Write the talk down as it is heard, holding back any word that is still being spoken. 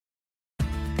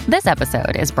This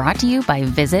episode is brought to you by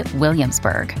Visit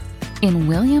Williamsburg. In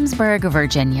Williamsburg,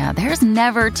 Virginia, there's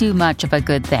never too much of a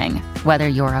good thing. Whether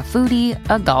you're a foodie,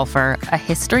 a golfer, a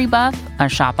history buff, a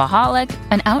shopaholic,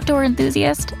 an outdoor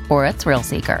enthusiast, or a thrill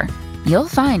seeker, you'll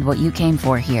find what you came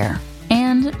for here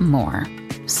and more.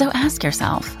 So ask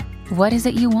yourself, what is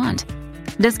it you want?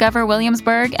 Discover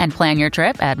Williamsburg and plan your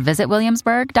trip at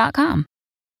visitwilliamsburg.com.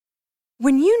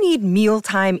 When you need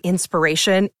mealtime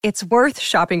inspiration, it's worth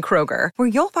shopping Kroger, where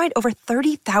you'll find over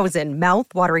 30,000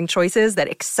 mouth-watering choices that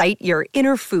excite your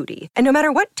inner foodie. And no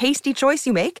matter what tasty choice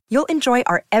you make, you'll enjoy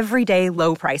our everyday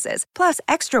low prices, plus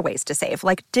extra ways to save,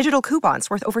 like digital coupons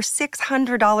worth over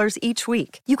 $600 each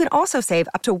week. You can also save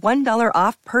up to $1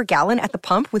 off per gallon at the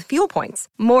pump with fuel points.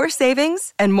 More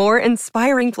savings and more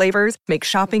inspiring flavors make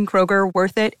shopping Kroger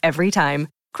worth it every time.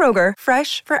 Kroger,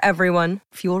 fresh for everyone.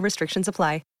 Fuel restrictions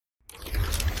apply.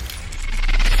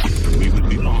 We would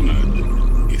be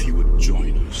honored if you would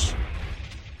join us.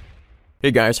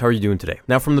 Hey guys, how are you doing today?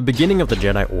 Now, from the beginning of the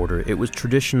Jedi Order, it was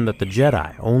tradition that the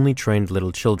Jedi only trained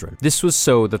little children. This was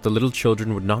so that the little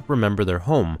children would not remember their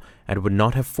home and would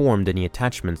not have formed any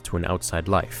attachments to an outside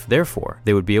life. Therefore,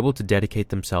 they would be able to dedicate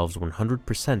themselves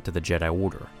 100% to the Jedi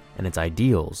Order and its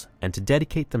ideals, and to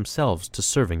dedicate themselves to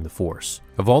serving the Force.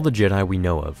 Of all the Jedi we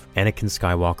know of, Anakin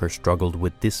Skywalker struggled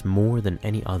with this more than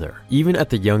any other. Even at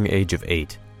the young age of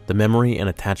 8, the memory and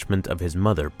attachment of his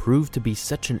mother proved to be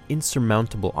such an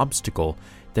insurmountable obstacle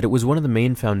that it was one of the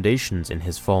main foundations in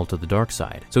his fall to the dark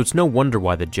side. So it's no wonder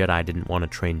why the Jedi didn't want to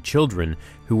train children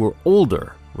who were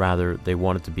older. Rather, they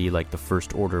wanted to be like the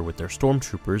First Order with their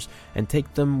stormtroopers and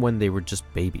take them when they were just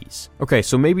babies. Okay,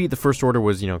 so maybe the First Order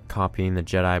was, copying the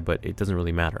Jedi, but it doesn't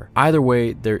really matter. Either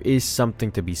way, there is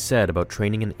something to be said about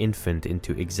training an infant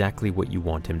into exactly what you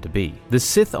want him to be. The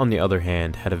Sith, on the other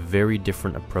hand, had a very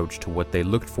different approach to what they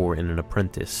looked for in an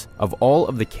apprentice. Of all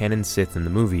of the canon Sith in the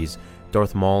movies,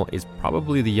 Darth Maul is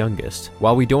probably the youngest.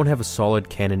 While we don't have a solid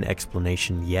canon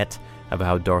explanation yet of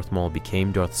how Darth Maul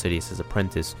became Darth Sidious's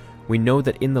apprentice, we know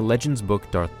that in the Legends book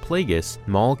Darth Plagueis,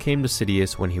 Maul came to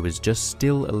Sidious when he was just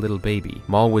still a little baby.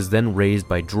 Maul was then raised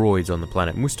by droids on the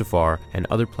planet Mustafar and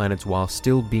other planets while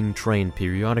still being trained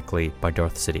periodically by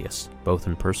Darth Sidious, both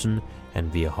in person and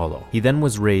via holo. He then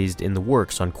was raised in the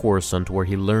works on Coruscant, where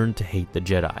he learned to hate the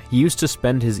Jedi. He used to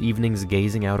spend his evenings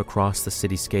gazing out across the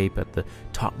cityscape at the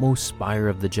topmost spire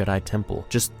of the Jedi Temple,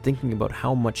 just thinking about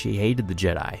how much he hated the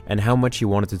Jedi and how much he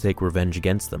wanted to take revenge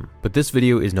against them. But this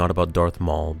video is not about Darth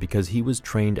Maul because he was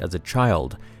trained as a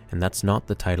child, and that's not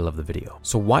the title of the video.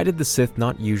 So why did the Sith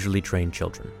not usually train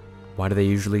children? Why do they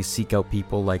usually seek out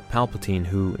people like Palpatine,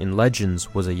 who in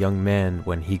Legends was a young man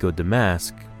when Ego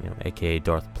Damask, aka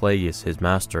Darth Plagueis, his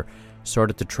master,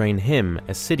 started to train him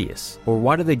as Sidious? Or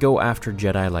why do they go after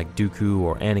Jedi like Dooku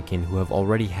or Anakin who have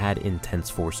already had intense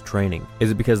Force training? Is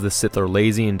it because the Sith are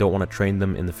lazy and don't want to train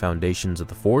them in the foundations of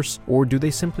the Force? Or do they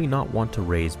simply not want to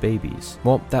raise babies?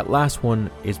 Well, that last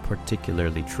one is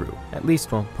particularly true, at least,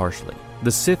 partially. The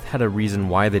Sith had a reason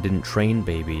why they didn't train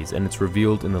babies, and it's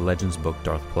revealed in the Legends book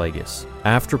Darth Plagueis.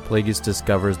 After Plagueis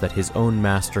discovers that his own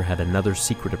master had another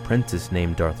secret apprentice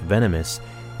named Darth Venomous,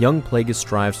 young Plagueis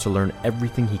strives to learn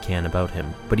everything he can about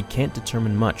him, but he can't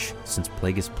determine much since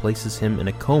Plagueis places him in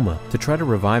a coma to try to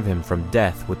revive him from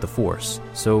death with the Force,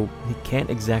 so he can't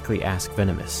exactly ask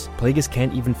Venomous. Plagueis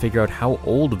can't even figure out how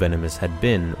old Venomous had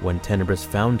been when Tenebrous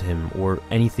found him or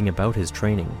anything about his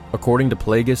training. According to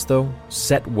Plagueis, though,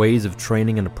 set ways of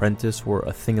training an apprentice were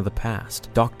a thing of the past.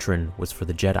 Doctrine was for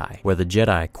the Jedi. Where the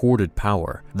Jedi courted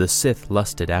power, the Sith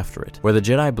lusted after it. Where the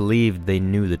Jedi believed they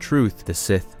knew the truth, the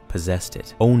Sith possessed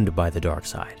it. Owned by the dark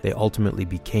side, they ultimately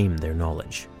became their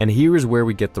knowledge. And here is where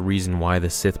we get the reason why the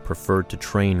Sith preferred to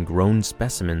train grown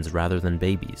specimens rather than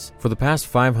babies. For the past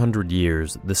 500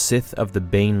 years, the Sith of the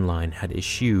Bane line had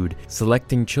eschewed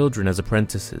selecting children as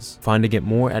apprentices, finding it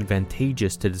more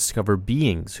advantageous to discover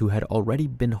beings who had already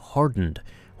been hardened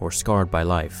or scarred by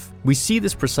life. We see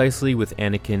this precisely with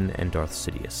Anakin and Darth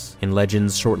Sidious. In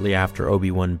Legends, shortly after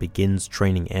Obi-Wan begins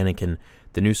training Anakin,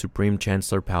 the new Supreme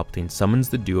Chancellor Palpatine summons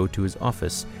the duo to his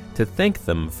office to thank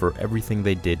them for everything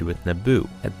they did with Naboo.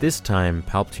 At this time,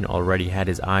 Palpatine already had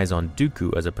his eyes on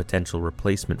Dooku as a potential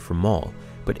replacement for Maul,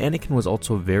 but Anakin was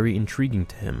also very intriguing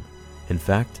to him. In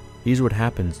fact, here's what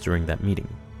happens during that meeting.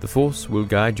 "The Force will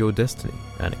guide your destiny,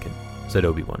 Anakin," said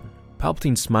Obi-Wan.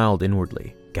 Palpatine smiled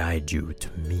inwardly. "Guide you to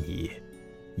me.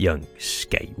 young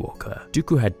Skywalker.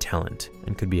 Dooku had talent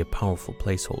and could be a powerful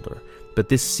placeholder, but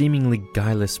this seemingly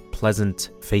guileless,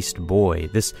 pleasant-faced boy,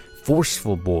 this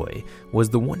forceful boy, was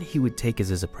the one he would take as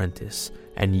his apprentice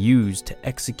and use to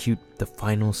execute the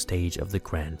final stage of the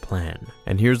grand plan.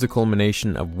 And here's the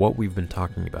culmination of what we've been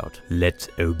talking about. Let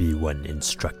Obi-Wan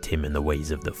instruct him in the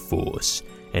ways of the Force,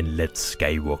 and let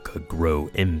Skywalker grow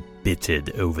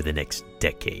embittered over the next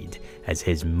decade as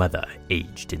his mother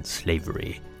aged in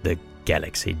slavery. The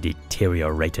galaxy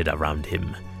deteriorated around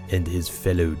him, and his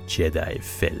fellow Jedi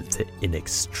fell to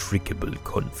inextricable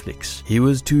conflicts. He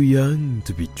was too young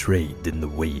to be trained in the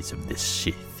ways of the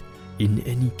Sith. In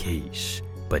any case,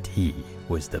 but he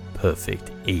was the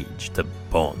perfect age to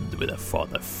bond with a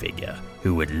father figure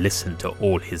who would listen to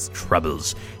all his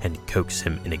troubles and coax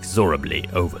him inexorably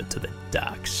over to the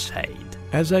dark side.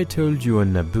 As I told you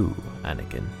on Naboo,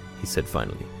 Anakin, he said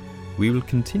finally, we will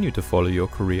continue to follow your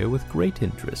career with great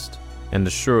interest. And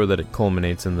assure that it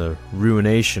culminates in the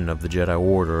ruination of the Jedi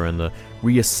Order and the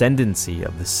reascendancy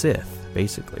of the Sith,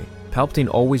 basically. Palpatine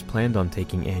always planned on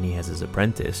taking Annie as his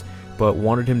apprentice, but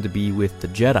wanted him to be with the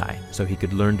Jedi so he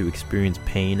could learn to experience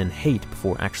pain and hate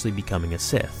before actually becoming a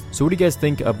Sith. So what do you guys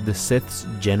think of the Sith's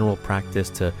general practice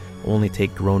to only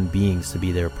take grown beings to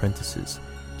be their apprentices?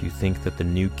 Do you think that the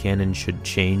new canon should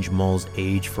change Maul's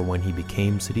age for when he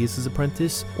became Sidious's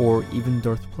apprentice, or even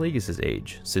Darth Plagueis'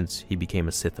 age, since he became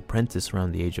a Sith apprentice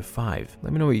around the age of 5?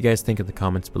 Let me know what you guys think in the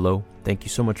comments below. Thank you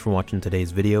so much for watching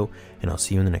today's video, and I'll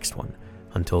see you in the next one.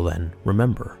 Until then,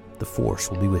 remember, the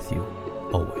Force will be with you,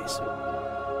 always.